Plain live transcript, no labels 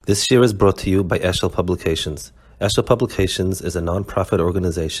This year is brought to you by Eshel Publications. Eshel Publications is a non-profit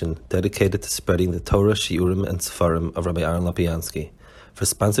organization dedicated to spreading the Torah, Shiurim, and Sefarim of Rabbi Aaron Lapiansky. For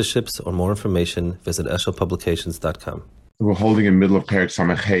sponsorships or more information, visit eshelpublications.com. We're holding in the middle of Perek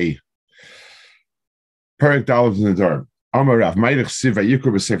Samachei. Perek Daled in the door. Amar Rav Meidich Siv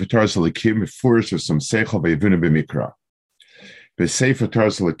Vayikra b'Sefer Torah Zelikim Mefurish of some Seichel Vayivuna b'Mikra. B'Sefer Torah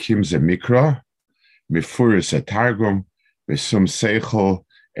Zelikim ze Mikra Mefurish a Targum b'Sum Seichel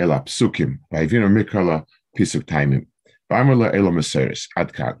El Apsukim Vayivuna Mikra la Pisuk Taimim V'Amar la Elo Meseris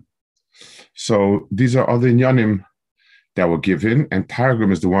Adkan. So these are other inyanim that were given, and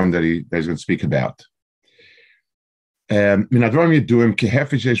Targum is the one that he's going to speak about. Min advarim yeduim ki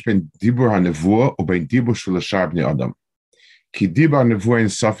hefesh yesh ben dibur hanevua u ben dibur shel hashar bnei adam. Ki dibur hanevua in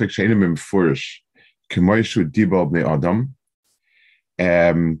safek she'enim mefurish k'moi shu dibur bnei adam.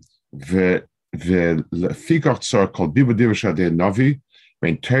 Ve'lefikach tzor kol dibur shadei navi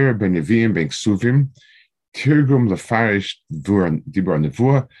ben Torah ben neviim ben ksuvim tirgum lefarish dibur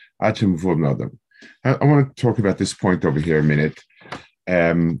hanevua atem mevua bnei adam. I want to talk about this point over here a minute.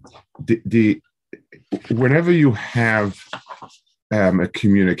 Whenever you have a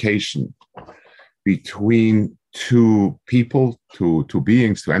communication between two people, two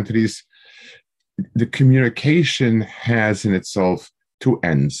beings, two entities, the communication has in itself two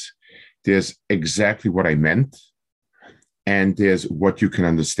ends. There's exactly what I meant, and there's what you can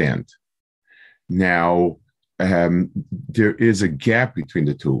understand. Now, there is a gap between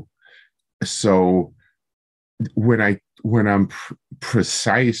the two. So when I'm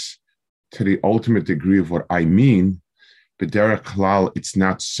precise to the ultimate degree of what I mean, b'derech klal, it's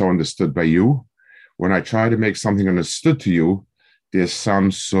not so understood by you. When I try to make something understood to you, there's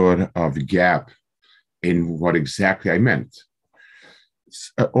some sort of gap in what exactly I meant.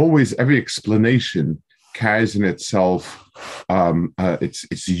 Always, every explanation carries in itself,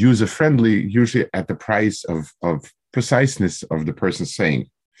 it's user-friendly, usually at the price of preciseness of the person saying.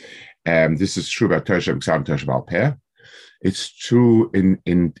 This is true about Torah Shabbat Torah Baal Peh. It's true in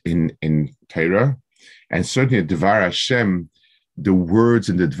Torah, and certainly in Dvar Hashem, the words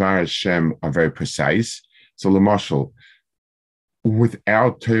in the Dvar Hashem are very precise. So, Lamashal,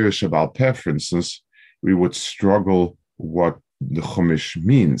 without Torah Shabbat Peh, for instance, we would struggle what the Chumash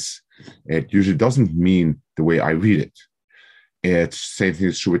means. It usually doesn't mean the way I read it. It's same thing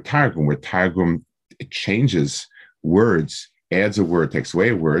is true with Targum, where Targum it changes words, adds a word, takes away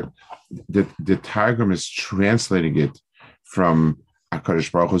a word. The Targum is translating it from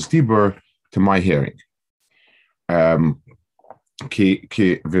HaKadosh Baruch Hu's Dibur to my hearing. And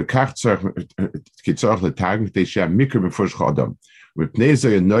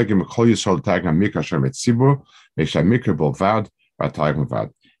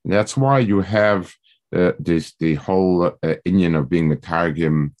that's why you have the whole inyan of being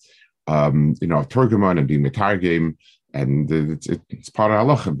Metargim, Turgaman and being Metargim. And it's part of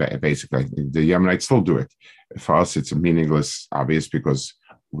halacha, basically. The Yemenites still do it. For us, it's meaningless, obvious, because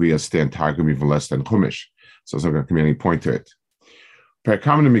we understand Targum even less than Chumash. So it's not going to come any point to it. Perek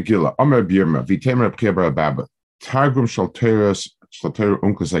Megillah, Omer Birma, Vitemer Abkebar Ababa, Targum Shal Torah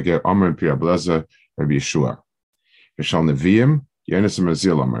Unkles Ager, Omer Pir Ablaza, Rabbi Yeshua. Vishal Neviim, Yenis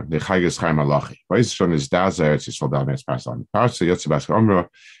Mazil Omer, Nechagas Chaim Alachi. Vice Shon is Dazer, it's Yisrael Dames Passan. Parsa Yotzabas Omer,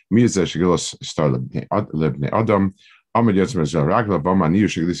 Miza Shigilos Star Lebne Adam. Amad Yotzim Azar Ragla, Bama Niu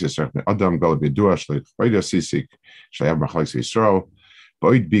Shiglis Yisrael Adam, Gal Bidua, Shlik, Vaida Sisik, Shayab Machalik Yisrael,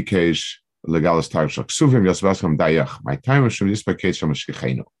 Boyd Bikesh, Legalis Tarshak, Suvim Yasvaskam Dayach, my time of Shumis Paket from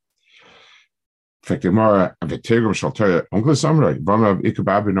Shkicheno. Effective more of the Tigrum Shalter, Uncle Samra, Bama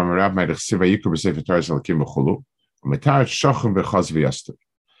Ikabab, Nomarab, my Siva Yikub, Sefer Torah Zelikim Chulu, Metar Shachum Bechaz Viaster.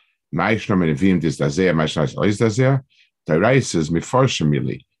 Maishnam and Vim dis Dazea, Maishnas Ois Dazea, the rice is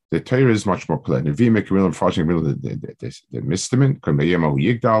Mifarshimili. The Torah is much more clear. Nevi'im make real and forcing the misdemeanor, Kambeyema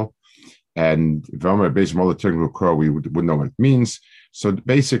Yigdal, and Velmer based on all the Tigrum we wouldn't know what it means. So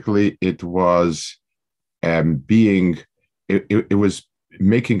basically, it was it was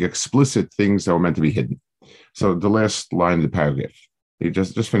making explicit things that were meant to be hidden. So the last line of the paragraph, he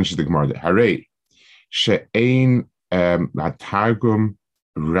just finishes the Gemara. Hare she'ein hatargum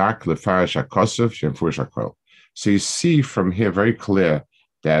rak lefarish hakosov she'enfurish hakol. So you see from here very clear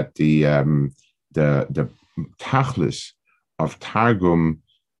that the tachlis of Targum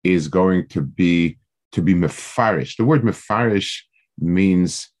is going to be mefarish. The word mefarish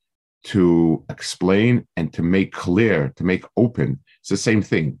means to explain and to make clear, to make open. It's the same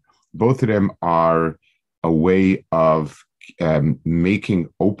thing. Both of them are a way of making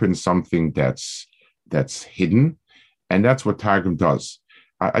open something that's hidden, and that's what Targum does.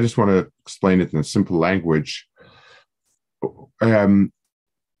 I just want to explain it in a simple language.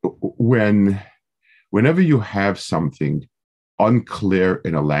 whenever you have something unclear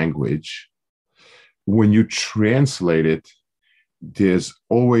in a language, when you translate it, there's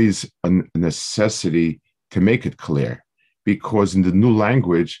always a necessity to make it clear, because in the new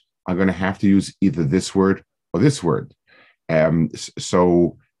language, I'm going to have to use either this word or this word.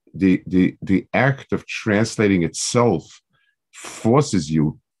 So the act of translating itself forces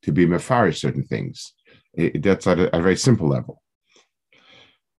you to be mefarish certain things. That's at a very simple level.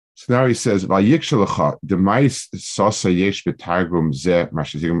 So now he says, the mais sosa yesh betargum ze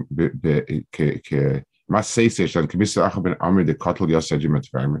mashizim I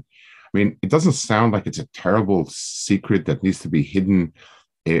mean, it doesn't sound like it's a terrible secret that needs to be hidden.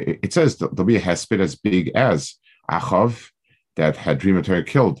 It says there'll be a hesped as big as Achav that had Dreamer Torah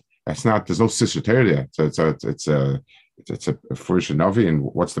killed. That's not. There's no sister Torah there. So it's a Furish Navi, and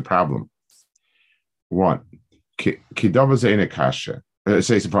what's the problem? One, Kidavaz Eine Kasha. It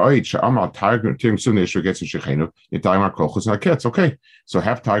says okay. So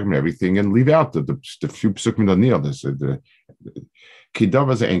have targum everything and leave out the few psukim Daniel. The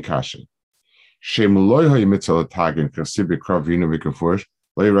Kidavaz Ein Kasha. Shem loy hay mitzvah targum kasib kravinu mikafurish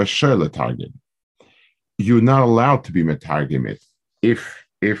loy rashel targum. You're not allowed to be metargim it if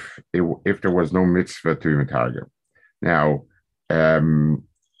there was no mitzvah to be metargim. Now,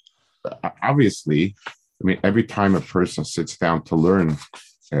 obviously, I mean, every time a person sits down to learn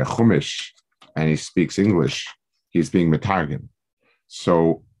Chumash and he speaks English, he's being metargim.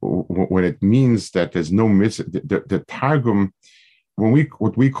 So when it means that there's no mitzvah, the targum,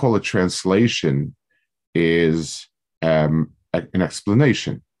 what we call a translation is an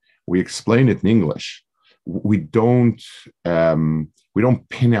explanation. We explain it in English. We don't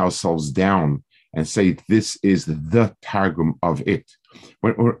pin ourselves down and say this is the targum of it.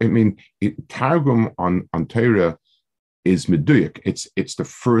 Targum on Torah is meduyik. It's the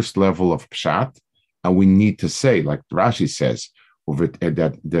first level of pshat, and we need to say, like Rashi says,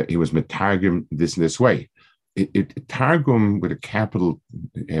 that he was metargum this way. Targum with a capital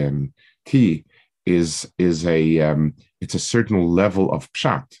T is it's a certain level of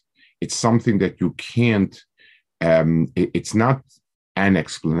pshat. It's something that you can't. It's not an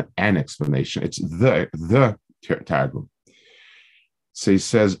explanation. It's the targum. So he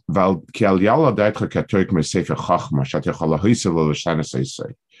says, so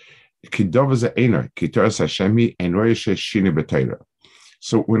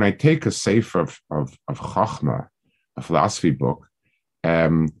when I take a sefer of Chachma, a philosophy book,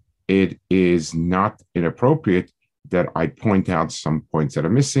 it is not inappropriate that I point out some points that are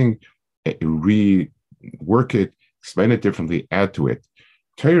missing, rework it, explain it differently, add to it.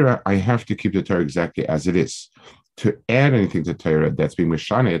 Torah, I have to keep the Torah exactly as it is. To add anything to Torah that's being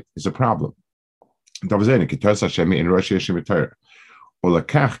mishanit is a problem. So the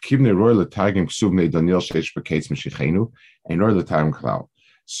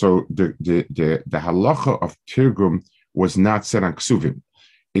halacha of Tirgum was not set on ksuvim.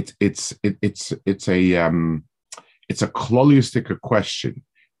 It's a klolistic question.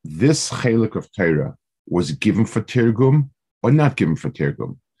 This chelik of Torah was given for Tirgum or not given for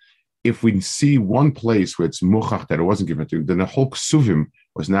Tirgum. If we see one place where it's muchach that it wasn't given for Tirgum, then the whole ksuvim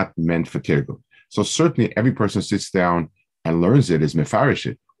was not meant for Tirgum. So certainly every person sits down and learns it is mefarish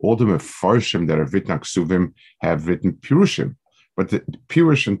it. All the mefarshim that have written ksuvim have written pirushim, but the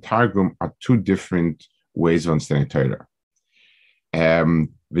pirush and targum are two different ways of understanding Torah.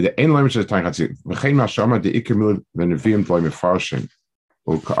 With the ein language of the time, v'chein ma'ashama the ikemil v'neviim dloy mefarshim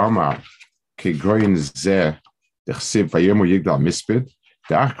u'ka'ama kegroyin zeh dechsiv vayemu yigdal mispid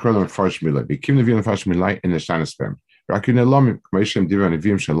da'ach krolam mefarshim milay v'kim neviim mefarshim milay in the shanaspem v'akin elam k'meishem diva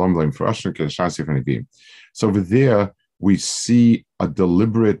neviim shalom loy mefarshim k'shansif neviim. So over there we see a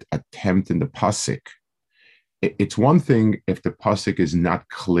deliberate attempt in the pasuk. It's one thing if the pasuk is not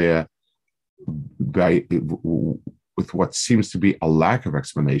clear with what seems to be a lack of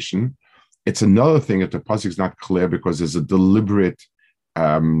explanation. It's another thing if the pasuk is not clear because there's a deliberate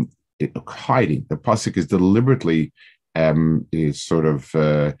hiding. The pasuk is deliberately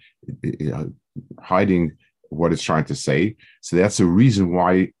hiding what it's trying to say. So that's a reason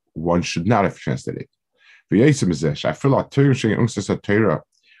why one should not have translated it. He needed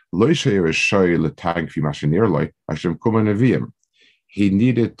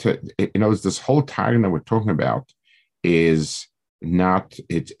to, this whole time that we're talking about is not,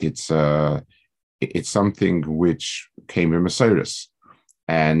 it's something which came in Messiahs,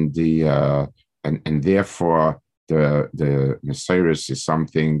 and and therefore the Messiahs is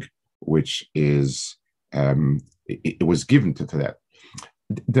something which is it was given to that.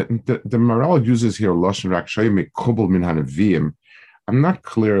 The Maral uses here Lashon Rak Shoy Mekubel Min Hanavim. I'm not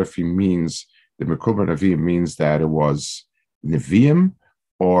clear if he means the Mekuban Nevi'im means that it was Nevi'im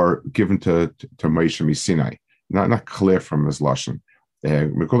or given to Moshe Sinai. Not clear from his lashon.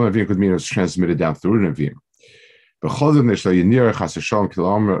 Mekuban Nevi'im could mean it was transmitted down through Nevi'im.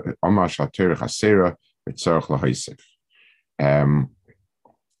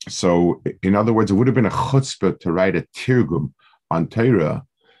 So, in other words, it would have been a chutzpah to write a tirgum on Torah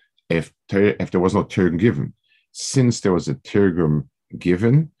if there was no tirgum given. Since there was a tirgum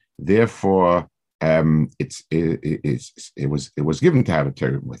given, therefore it was given to have a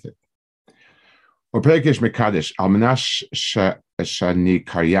tirgum with it. Or Perek Mekadesh Almanash Shani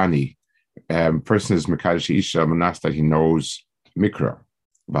Karyani. Person is Mekadesh Isha Almanas that he knows Mikra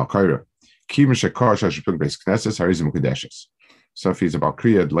Balkaira. Kim Shekar Shashipung Beis Knesses Harizim Kadeshes. So if he's about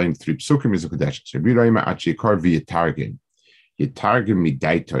Kriya, line 3 psukim is a Kadeshes. Rabbi Achi Kar via Targim. Yitargim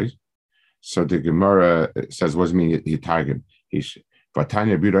midaitoi. So the Gemara says, what does it mean Yitargim?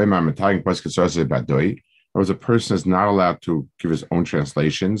 There was a person is not allowed to give his own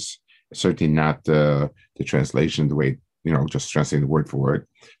translations, certainly not the translation the way, just translating the word for word.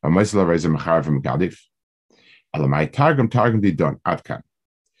 Targum di done. Adkan.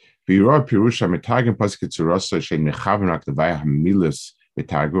 V'yirah pirusha metargum pasuk tzurasa shein mechaven rak levaya hamilas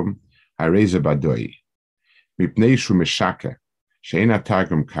metargum hareza badoi mipnei shu meshaka shein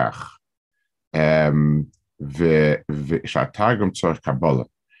atargum kach v'shatargum tzorch kabbalah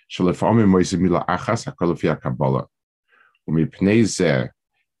shelefamim moise mila achas hakol lefi hakabbalah umipnei zeh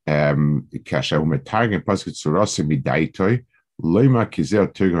kasher umetargum pasuk tzurasa midaitoi loima kizel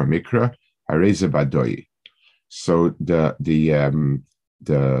tirgum mikra hareza badoi. So the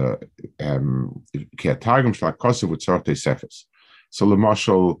Targum Shlakosav with Sorte Sefes. So the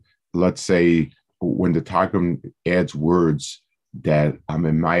marshal, let's say, when the Targum adds words that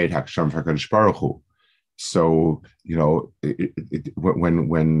Amimayed Haksham Hakadosh Baruch Hu. So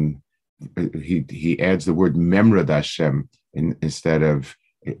when he adds the word Memra Hashem instead of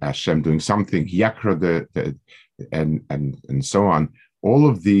Hashem doing something, Yakra and so on. All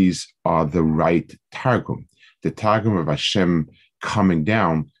of these are the right Targum. The Targum of Hashem coming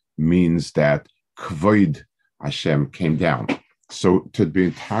down means that Kvoid Hashem came down. So to be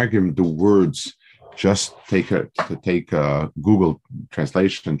Targum the words, just take a Google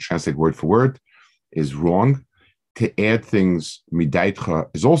translation and translate word for word is wrong. To add things midaitcha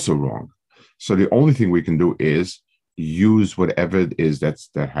is also wrong. So the only thing we can do is use whatever it is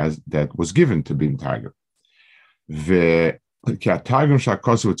that was given to be Targum. The Targum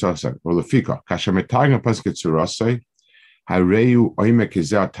shakosu tzasek or lefika kashem Targum pasuk tzurasei.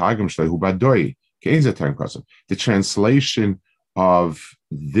 The translation of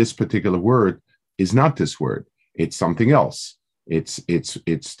this particular word is not this word; it's something else. It's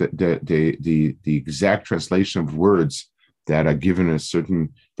the exact translation of words that are given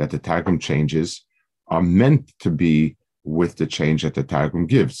that the Targum changes are meant to be with the change that the Targum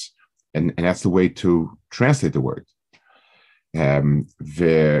gives, and that's the way to translate the word. So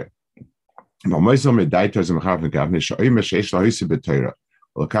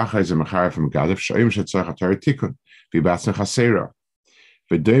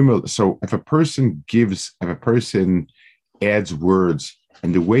if a person adds words,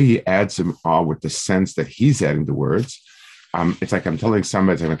 and the way he adds them are with the sense that he's adding the words, it's like I'm telling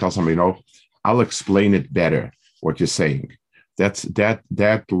somebody, I'll explain it better, what you're saying.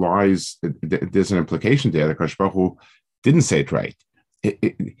 That lies, there's an implication there that Kadosh Baruch Hu didn't say it right.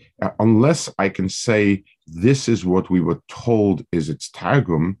 Unless I can say this is what we were told is its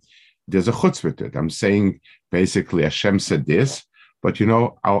Targum, there's a chutz with it. I'm saying basically Hashem said this, but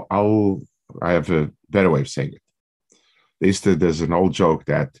I have a better way of saying it. There's an old joke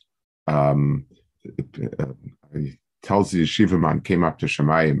that tells the yeshiva man came up to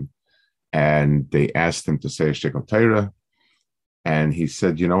Shemayim and they asked him to say a shtickle Torah, and he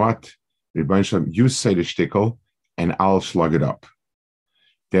said, you know what, Rebbeinu Shalom, you say the shtickle and I'll slug it up.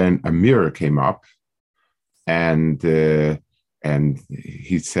 Then a mirror came up, and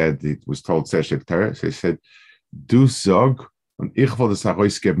he said, it was told Seshek Torah. So he said, "Du sag und ich will das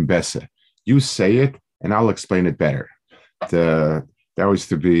herausgeben besser." You say it, and I'll explain it better. That was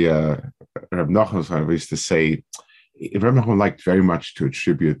to be Reb Nachman used to say. Reb Nachman liked very much to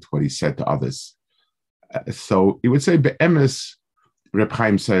attribute what he said to others. So he would say, "Be'emes." Reb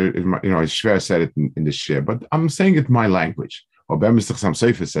Chaim said, Shver said it in the shir, but I'm saying it in my language. Or Ben Mr. Sam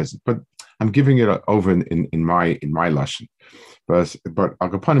Sefer says it, but I'm giving it over in my lashon. But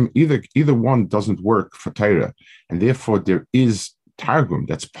Agapanim, either one doesn't work for Torah, and therefore there is Targum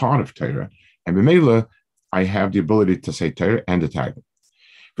that's part of Torah, and B'meila I have the ability to say Torah and the Targum.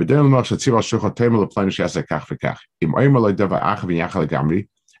 V'del mal shetziv al shuchat temel leplanish yasek kach v'kach. Im oimer loy dava achav v'yachal gamri,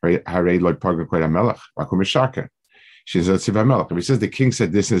 harei loy pogam koy hamelach, vakum mishaka. She says tziv hamelach. If he says the king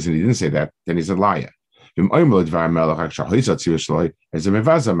said this and he didn't say that, then he's a liar. V'im oimer loy dvar hamelach, akshah hoizat tziv shloi, ez a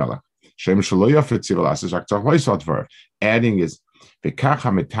mevaz hamelach. Shem shloi yafet tziv alasas, akshah hoizat var. Adding is, v'kach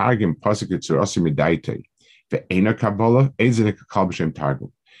ha-metargim pasuk yitzurasi midaitei, v'eina kabbalah, eizene kakal b'shem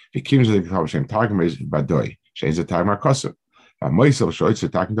targum. V'kim zene kakal b'shem targum is badoi, she'ez a targum ha-kosu. Moisel shoytz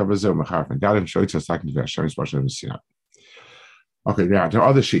attacking the Brazil, Machar and Galim shoytz attacking the Hashem Spashim of Sinai. Okay, now there are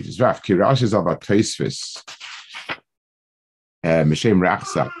other sheets. Vaf Kirash is about Tiferes, Mishem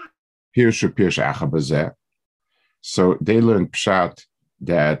Rachsa, Pirshu Achabazeh. So they learned Pshat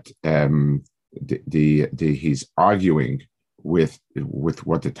that he's arguing with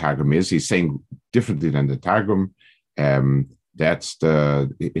what the Targum is. He's saying differently than the Targum. That's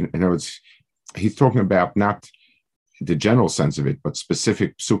in other words, he's talking about not the general sense of it, but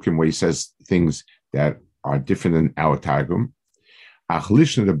specific psukim where he says things that are different than our Targum. The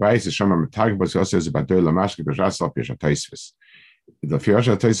Rashi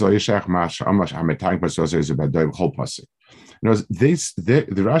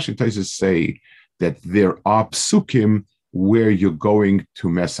Taisus say that there are psukim where you're going to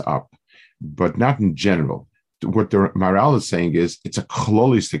mess up, but not in general. What the Maral is saying is it's a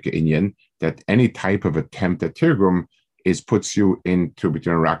klolistic inyan that any type of attempt at tirgum puts you into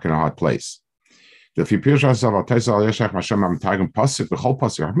between a rock and a hard place. The Tiferes pasuk the whole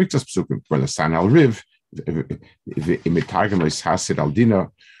pasuk mixes psukim for the san al riv imitargum is hasid al dina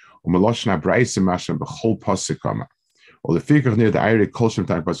umeloshna braise masham the whole pasuk kama or the figure near the area culture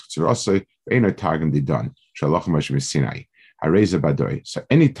time pasuk tzurasei ain't a targum di done shalach mashim Sinai. So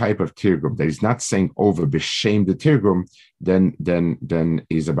any type of tirgum that is not saying over b'shem the tirgum, then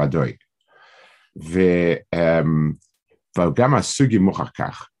is a badoi. V'gama sugi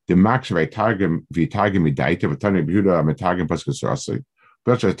muchakach the max v'targum midaita v'tani b'huda mitargum pasuk tzurasei.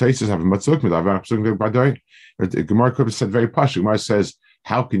 But the Taisus have a matzuk mit avar pasuk badoi. The Gemara could have said very posh. Gemara says,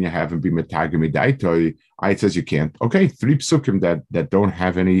 how can you have him be mitargum midaita? It says you can't. Okay, 3 psukim that don't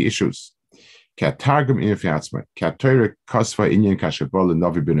have any issues. Targum in Fiatzma, Katere Kasva Indian Kashabol and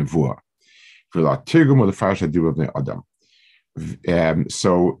Novi Benevua. For the Tirgum or the Farsha do of the Adam.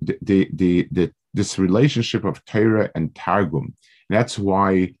 So this relationship of Torah and Targum, that's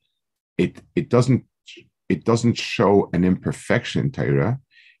why it doesn't show an imperfection in Torah.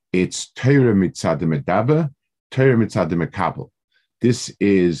 It's Torah mitzad medaba, Torah mitzad mekabel. This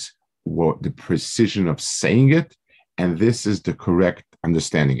is what the precision of saying it, and this is the correct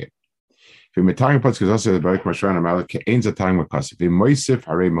understanding it. If we talking about because also the Perek Mashran Amalek ain't a time with Kasif. We Moisef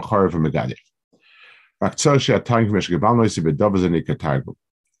Hare Machar from Megadif. Raktsal she at time Mesh Gebal Moisef Bedavas and Ikatargum.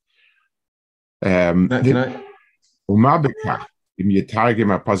 Can I? Umabekach im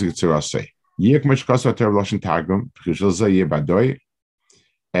Yetargim a Pasuk Tzurasei. Yek Mesh Kasva Ter Loshen Targum because Zayeh Badoy.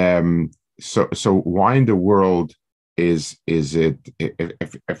 So why in the world is it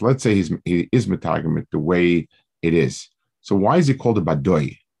if let's say he is Metargum the way it is? So why is he called a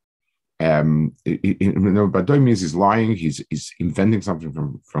Badoy? Badoy means he's lying. He's inventing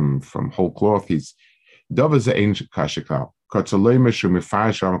something from whole cloth. It's Badoy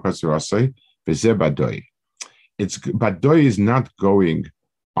is not going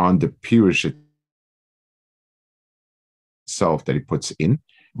on the pirush itself that he puts in,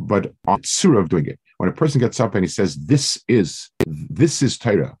 but on surah of doing it. When a person gets up and he says, "This is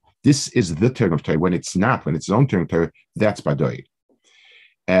Torah. This is the term of Torah." When it's not, when it's his own term of Torah, that's Badoy.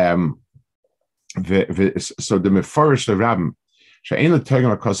 So the mefarish the rabbim she'ein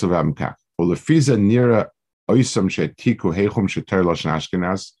l'tergem akosav rabbim kach ulefiza nira oisam she'tiku heichum she'ter loshen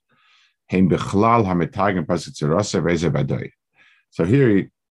Ashkenaz heim bechlal hametargem pasuk tzurasei v'ezeh badoi. So here he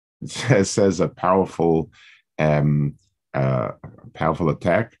says a powerful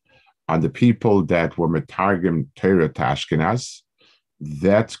attack on the people that were metargem Torah to Ashkenaz.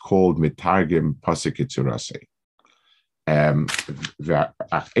 That's called metargem pasuk tzurasei.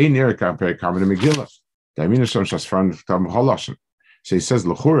 So he says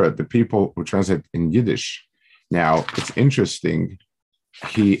L'chura, the people who translate in Yiddish. Now it's interesting,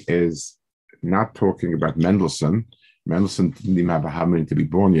 he is not talking about Mendelssohn. Mendelssohn didn't even have a Hamid to be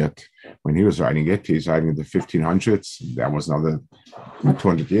born yet when he was writing it. He's writing in the 1500s. That was another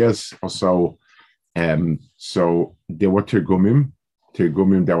 200 years or so. So there were Tirgumim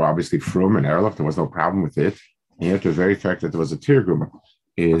that were obviously from and Erlich. There was no problem with it. And yet the very fact that there was a Tirgum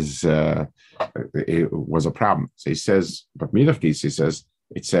it was a problem. So he says, but Midafkis, he says,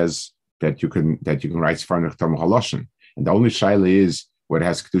 it says that you can write Sfarnach Tam Haloshin. And the only shaila is what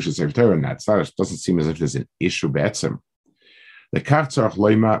has Kedusha Sefer Torah in that. It doesn't seem as if there's an issue be'etzem. The Karzach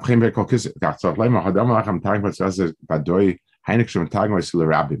Leima, Chimbe Kokis, Karzach Leima, Hadamach am Tag was Badoi, Heinig schon Tag was le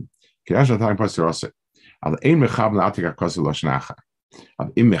Rabbim. Kirash Tag was Rose. Al ein Mechabn Atika Kosoloshnacha.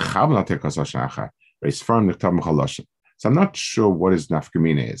 Al im Mechabn Atika Kosoloshnacha. Race firm the Tam Chaloshin. So I'm not sure what his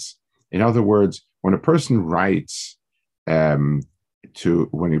nafkamina is. In other words, when a person writes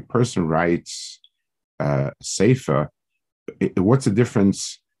sefer, what's the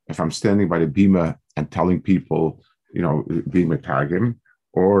difference if I'm standing by the bima and telling people, being Targim,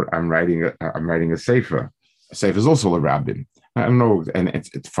 or I'm writing a sefer. A sefer is also a rabbin. I don't know, and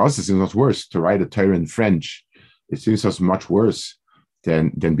for us it seems much worse to write a Torah in French. It seems us much worse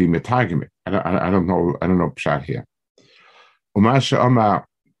than being Targim. I don't know pshat here.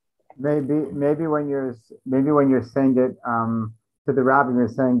 Maybe when you're saying it to the rabbi, you're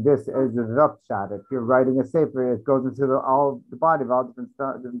saying this is the pshat. If you're writing a sefer, it goes into the body of all different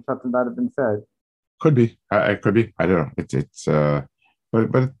pshatim that have been said. Could be. It could be. I don't know.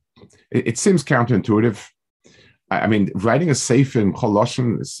 But it seems counterintuitive. I mean, writing a sefer in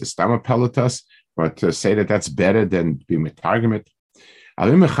Choloshen is stama pelatas, but to say that that's better than being metargimit.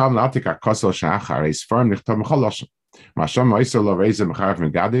 Alim mecham latik akosel shachar is firm nichtam Choloshen. Masham ma'isel lo reize mechav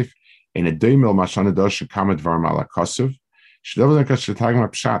megadif in a doimel mashana dosh kamet varm ala kosov. So the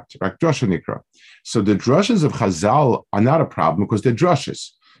drushes of Chazal are not a problem because they're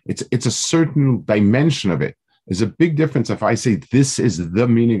drushes. It's a certain dimension of it. There's a big difference if I say this is the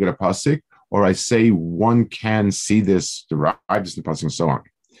meaning of the pasuk, or I say one can see this, derive this in the pasuk, and so on.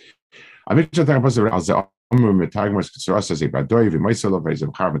 Finally,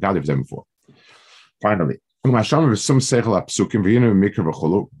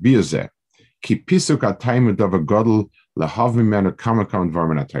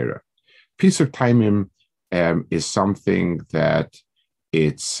 Pisuk Taimim is something that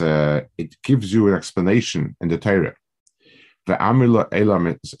it gives you an explanation in the Torah.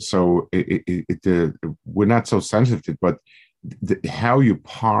 So we're not so sensitive, but how you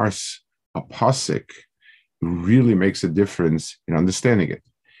parse a pasuk really makes a difference in understanding it.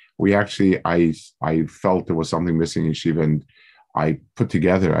 We actually, I felt there was something missing in Shiva, and I put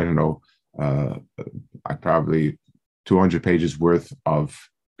together, I don't know, I probably 200 pages worth of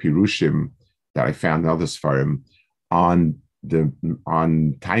pirushim that I found in other Sfarim on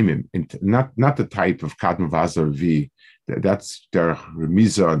Taimim, not the type of Kadma Vaza V, that's their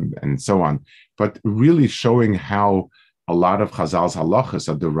Remiza and so on, but really showing how a lot of Chazal's halachas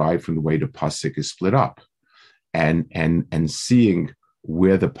are derived from the way the pasuk is split up, and seeing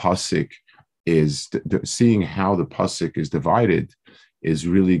where the pasuk is, seeing how the pasuk is divided, is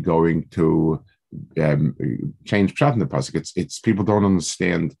really going to change pshat in the pasuk. It's people don't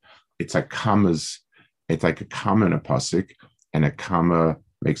understand. It's like commas. It's like a comma in a pasuk, and a comma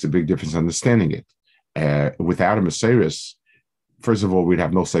makes a big difference in understanding it. Without a Mesiris, first of all, we'd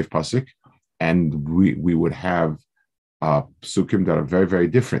have no safe pasuk, and we would have psukim that are very, very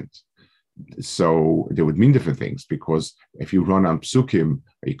different. So they would mean different things, because if you run on psukim,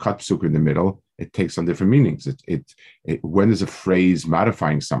 or you cut psukim in the middle, it takes on different meanings. When is a phrase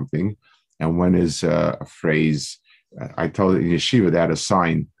modifying something, and when is a phrase? I told in yeshiva they had a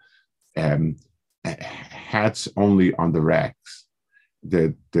sign, hats only on the racks.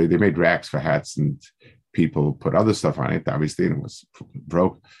 They made racks for hats, and people put other stuff on it, obviously, and it was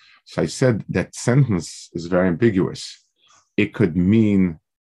broke. So I said that sentence is very ambiguous. It could mean,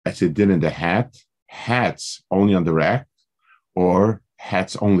 as it did in the hat, hats only on the rack, or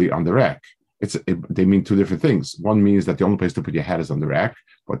hats only on the rack. They mean two different things. One means that the only place to put your hat is on the rack,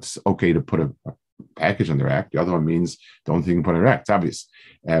 but it's okay to put a package on the rack. The other one means the only thing you put on the rack. It's obvious.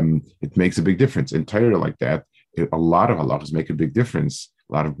 It makes a big difference. In Torah like that, a lot of halachas make a big difference,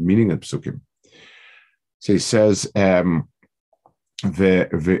 a lot of meaning in psukim. So he says,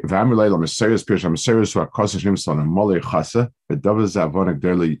 V'amrulei l'Mesiris Pirush HaMesiris Hu HaKosa Shnimson HaMolei Chasa V'Dava Zavon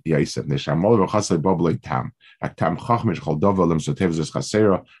HaGdor L'Yasef Nesh HaMolei V'Chasa L'Bob L'Tam HaKtam Chachmish Chol Dova L'Msotev Zos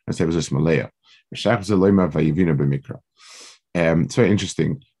Chasera L'Msotev Zos Malea V'Shach Z'Loima V'Yivina B'Mikra. It's very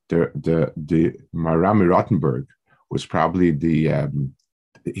interesting. The Marami Rottenberg was probably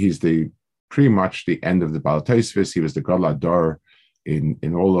he's pretty much the end of the Baal Tosfos. He was the Gadol Ador in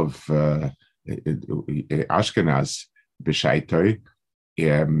all of Ashkenaz B'Shaitoi.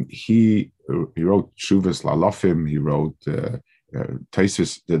 He wrote Shuvas Lalofim. He wrote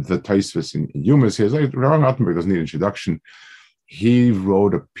Tosfos, the Tosfos in Yumas. He was like, Ron Rottenberg doesn't need introduction. He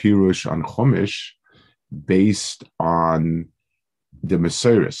wrote a pirush on Chumash based on the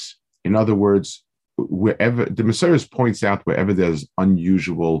Mesiris. In other words, wherever the Mesiris points out wherever there's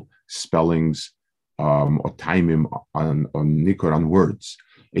unusual spellings or timing on Nikor on words,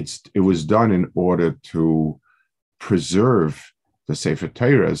 it was done in order to preserve the Sefer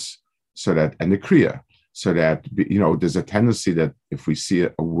Tiferes, so that, and the Kriya, so that, there's a tendency that if we see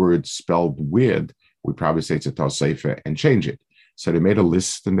a word spelled weird, we probably say it's a Tos Sefer and change it. So they made a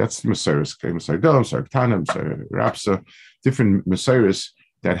list, and that's the Messiahs, Messiah Gedolim, Messiah Ktanim, Messiah Rapsa, different Messiahs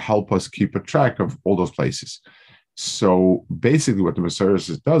that help us keep a track of all those places. So basically what the Messiahs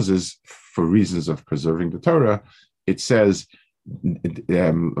does is, for reasons of preserving the Torah, it says,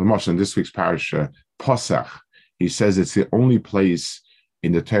 in this week's parasha, Pasach, he says it's the only place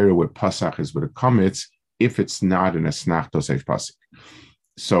in the Torah where Pasach is with a cometz, if it's not in a Snach Tosef Pasuk.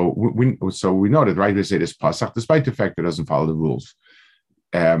 So we know that right, we say this Pasach, despite the fact that it doesn't follow the rules.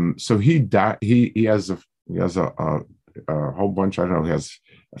 So he has a whole bunch, I don't know, he has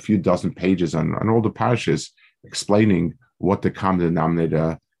a few dozen pages on all the parashas explaining what the common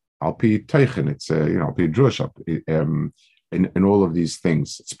denominator Alpi Teichen, it's Alpi Drush, in all of these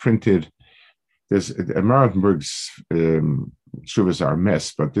things. It's printed. There's Maranburg's Shuvas are a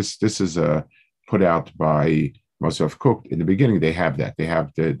mess, but this is put out by Moshe Cook. In the beginning, they have that. They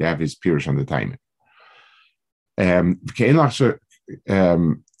have his Pirush on the timing.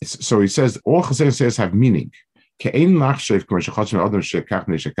 So he says all Chazal have meaning. What's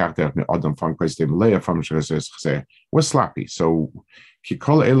sloppy? So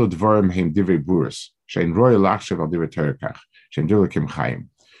kikol elo dvarim heim divrei buris shein roy lachshav al divrei terekach shein dulakim chaim.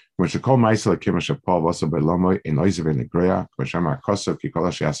 When shekol ma'aseh lakim asher Paul v'asa belomo in oizav in legroya v'shama kosav kikol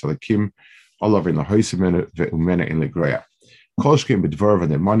asher asa lakim olav in lahoisav ve'umena in legroya kol shkim b'dvar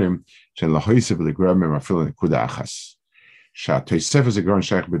v'nemonim shein lahoisav legroya memafil nekuda achas. Shat toisef is a grown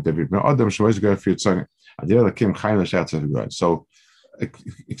sheikh b'david me'adam shmoiz goya fiutzani. So,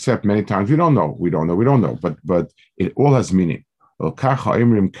 except many times we don't know, but it all has meaning. The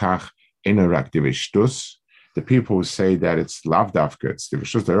people who say that it's lavdafka, it's the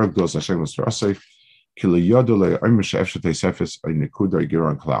vishus the erg dos Hashem was rasei, kilo yodo le oimish efshetei sefes oy nekuda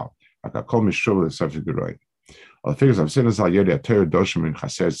giron klal. Akakol mishul le sefes giroy. All the figures I've seen is al yodi ater doshim in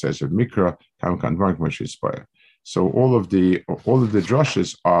chaser says of mikra kam kan dvark moshe. So all of the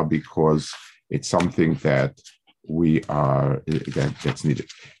drushes are because it's something that that's needed.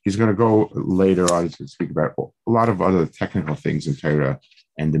 He's going to go later on to speak about a lot of other technical things in Torah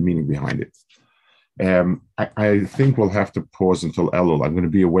and the meaning behind it. I think we'll have to pause until Elul. I'm going to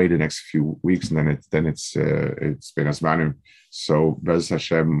be away the next few weeks, and then it's Ben Azmanim. So Bez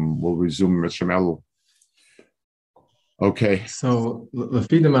Hashem will resume Mr. Elul. Okay. So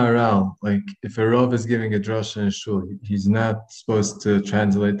Lafid Maharal, like if a Rav is giving a drasha in shul, he's not supposed to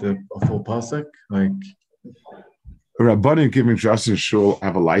translate a full pasuk. Like Rabbanim giving drasha in shul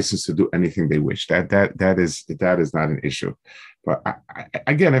have a license to do anything they wish. That is not an issue. But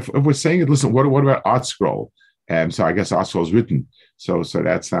again, if we're saying it, listen, what about Art Scroll? So I guess Art Scroll is written. So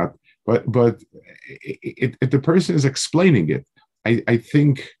that's not. But if the person is explaining it, I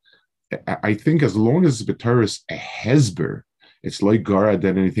think as long as the Torah is a hesber, it's like gara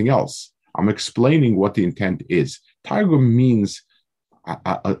than anything else. I'm explaining what the intent is. Targum means,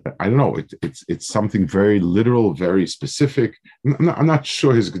 I don't know, it's something very literal, very specific. I'm not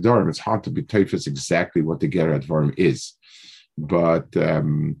sure his gedarim. It's hard to be typhus exactly what the gara dvarim is. But,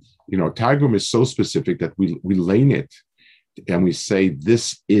 Targum is so specific that we lane it and we say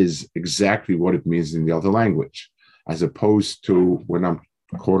this is exactly what it means in the other language, as opposed to when I'm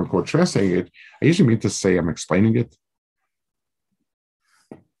quote unquote translating it, I usually mean to say I'm explaining it.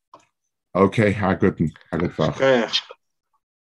 Okay, good.